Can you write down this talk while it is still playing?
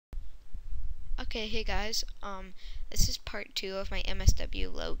Okay, hey guys, this is part 2 of my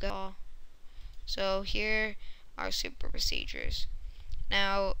MSWLogo. So here are super procedures.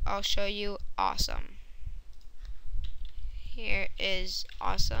 Now I'll show you awesome. Here is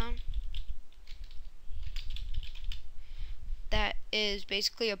awesome. That is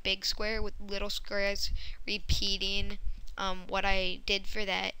basically a big square with little squares repeating. What I did for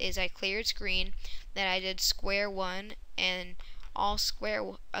that is I cleared screen, then I did square 1 and all square.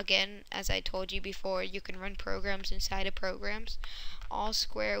 Again, as I told you before, you can run programs inside of programs. All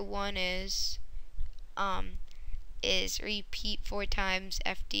square 1 is repeat 4 times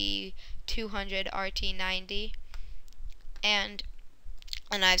FD 200 RT90, and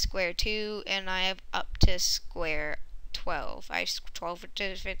I have square 2, and I have up to square 12. I have 12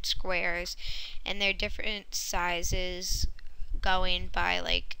 different squares, and they're different sizes, going by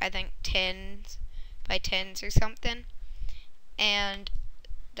like I think 10s by 10s or something, and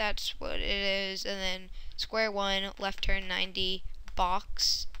that's what it is. And then square 1, left turn 90,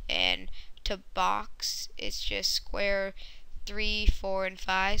 box, and to box it's just square 3, 4, and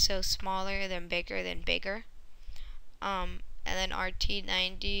 5, so smaller than bigger than bigger. And then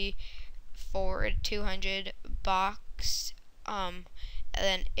RT90, forward 200, box, and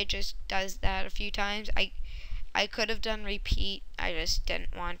then it just does that a few times. I could have done repeat, I just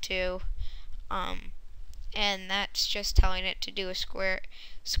didn't want to. And that's just telling it to do a square,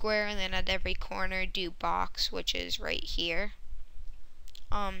 and then at every corner do box, which is right here.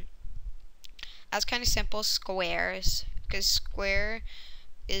 That's kind of simple. Squares, because square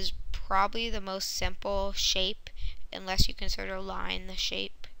is probably the most simple shape, unless you consider a line the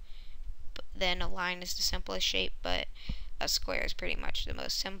shape. Then a line is the simplest shape, but a square is pretty much the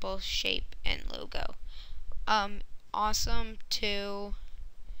most simple shape and logo. Awesome 2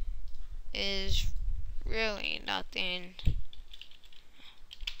 is really nothing.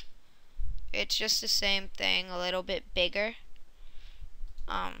 It's just the same thing, a little bit bigger.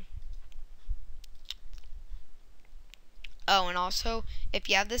 Oh, and also, if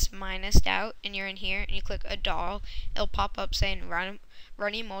you have this minused out and you're in here and you click a doll, it'll pop up saying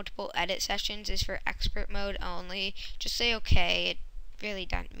running multiple edit sessions is for expert mode only. Just say okay. It really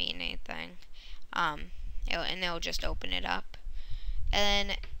doesn't mean anything. And it'll just open it up. And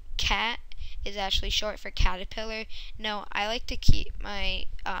then cat is actually short for caterpillar. No, I like to keep my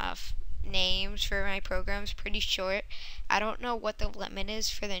names for my programs pretty short. I don't know what the limit is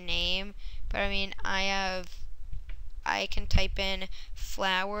for the name, but I mean, I can type in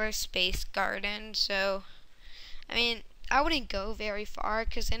flower space garden, so I mean, I wouldn't go very far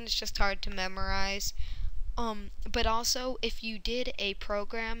because then it's just hard to memorize. But also, if you did a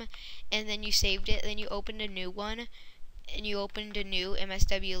program and then you saved it, then you opened a new one, and you opened a new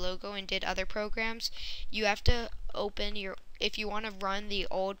MSWLogo and did other programs, you have to open if you want to run the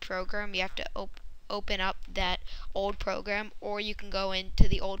old program, you have to open up that old program, or you can go into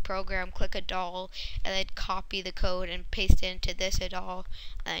the old program, click a doll, and then copy the code and paste it into this doll,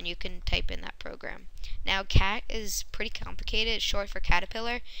 and you can type in that program. Now cat is pretty complicated. It's short for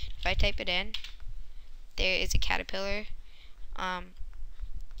caterpillar. If I type it in, there is a caterpillar. I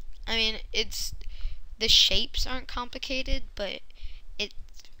mean, the shapes aren't complicated, but it's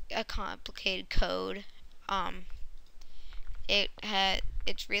a complicated code.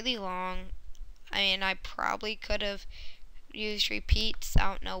 It's really long. I mean, I probably could have used repeats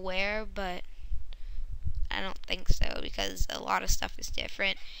out nowhere, but I don't think so because a lot of stuff is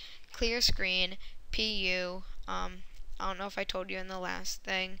different. Clear screen, PU. I don't know if I told you in the last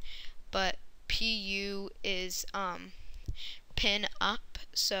thing, but PU is pin up.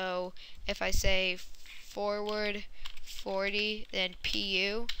 So if I say forward 40, then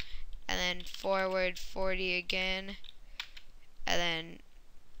PU, and then forward 40 again, and then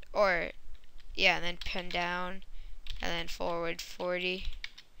and then pin down, and then forward 40,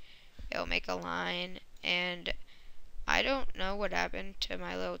 it'll make a line. And I don't know what happened to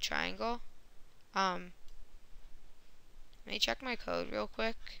my little triangle. Let me check my code real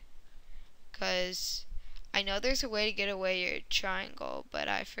quick, because I know there's a way to get away your triangle, but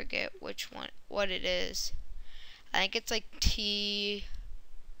I forget what it is. I think it's like T,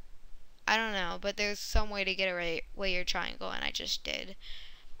 I don't know, but there's some way to get away your triangle, and I just did.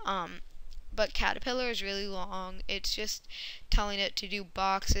 But caterpillar is really long. It's just telling it to do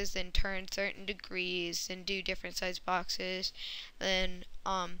boxes, then turn certain degrees, and do different size boxes. Then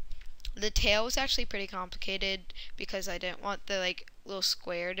the tail was actually pretty complicated because I didn't want the little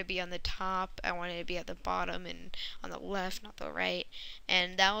square to be on the top. I wanted it to be at the bottom and on the left, not the right.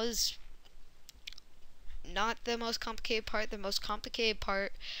 And that was not the most complicated part. The most complicated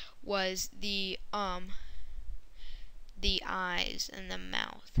part was the eyes and the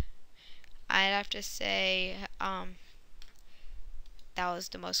mouth. I'd have to say that was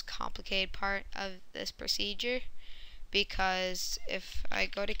the most complicated part of this procedure, because if I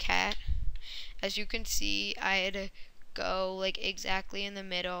go to cat, as you can see, I had to go like exactly in the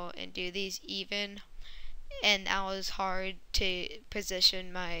middle and do these even, and that was hard to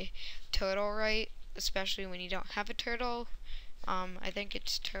position my turtle right, especially when you don't have a turtle. I think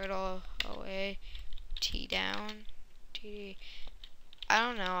it's turtle away, T down, T. I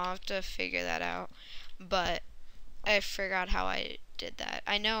don't know, I'll have to figure that out, but I forgot how I did that.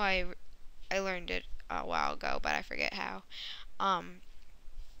 I know I learned it a while ago, but I forget how.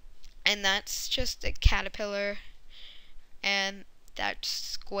 And that's just a caterpillar, and that's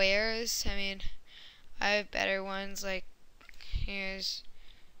squares. I mean, I have better ones, like here's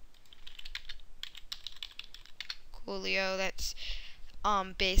Coolio. That's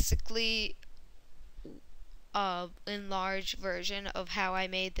basically enlarged version of how I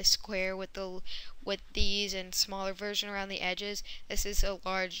made the square with these, and smaller version around the edges. This is a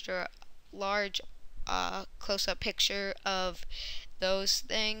large close-up picture of those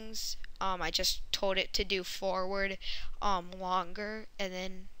things. I just told it to do forward longer, and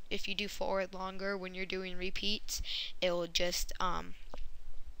then if you do forward longer when you're doing repeats, it will just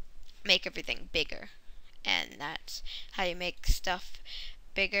make everything bigger, and that's how you make stuff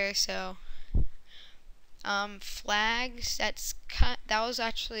bigger. So flags, that was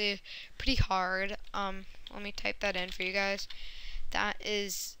actually pretty hard. Let me type that in for you guys. That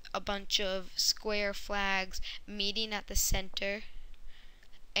is a bunch of square flags meeting at the center,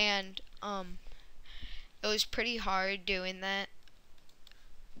 and it was pretty hard doing that.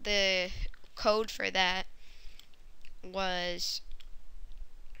 The code for that was,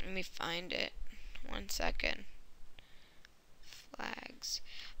 let me find it, 1 second. Flags.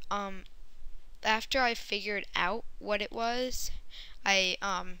 After I figured out what it was, I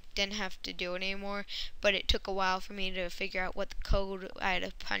didn't have to do it anymore, but it took a while for me to figure out what the code I had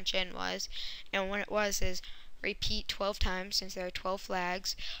to punch in was. And what it was is repeat 12 times, since there are 12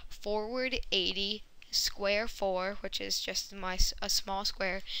 flags, forward 80, square 4, which is just a small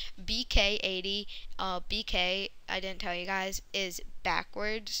square, BK 80, BK, I didn't tell you guys, is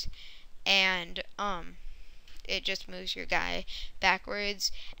backwards, and it just moves your guy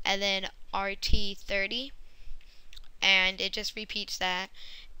backwards, and then RT 30, and it just repeats that.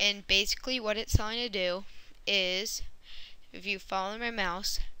 And basically what it's trying to do is, if you follow my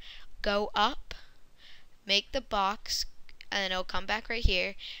mouse, go up, make the box, and then it'll come back right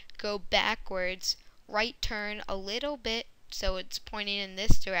here, go backwards, right turn a little bit so it's pointing in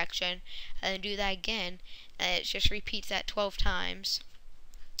this direction, and then do that again, and it just repeats that 12 times.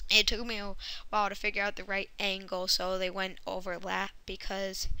 It took me a while to figure out the right angle so they wouldn't overlap,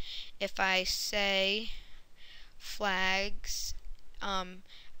 because if I say flags,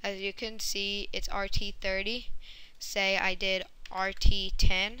 as you can see, it's RT30. Say I did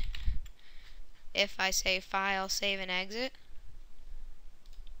RT10. If I say file, save and exit.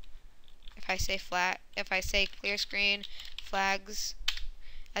 If I say clear screen, flags,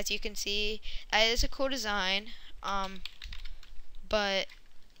 as you can see, that is a cool design, but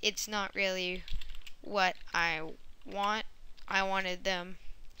it's not really what I want. I wanted them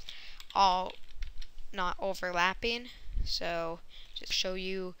all not overlapping, so just show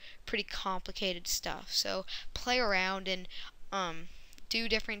you pretty complicated stuff. So play around and do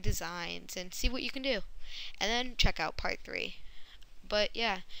different designs and see what you can do, and then check out part 3. But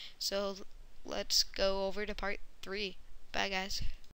yeah, so let's go over to part 3. Bye guys.